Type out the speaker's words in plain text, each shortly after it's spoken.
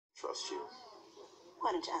trust you.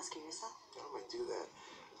 Why don't you ask her yourself? I might do that.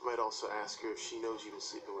 I might also ask her if she knows you've been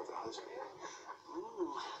sleeping with her husband.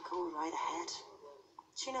 Ooh, go right ahead.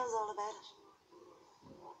 She knows all about it.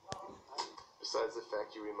 Besides the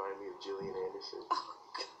fact you remind me of Gillian Anderson. Oh,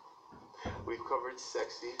 God. We've covered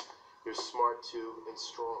sexy, you're smart too, and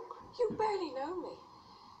strong. You barely know me.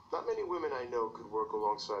 Not many women I know could work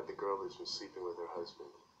alongside the girl who's been sleeping with her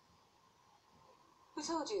husband. Who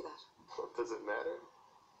told you that? Does it matter?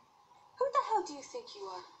 Who the hell do you think you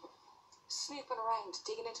are? Snooping around,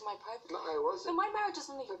 digging into my private life? No, I wasn't. Then my marriage is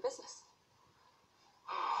none of your business.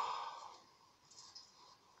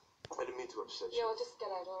 I didn't mean to upset you. Yeah, well, just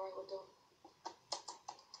get out, alright? We're done.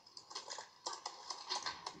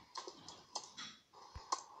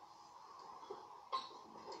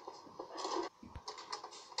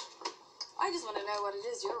 I just want to know what it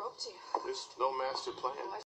is you're up to. There's no master plan.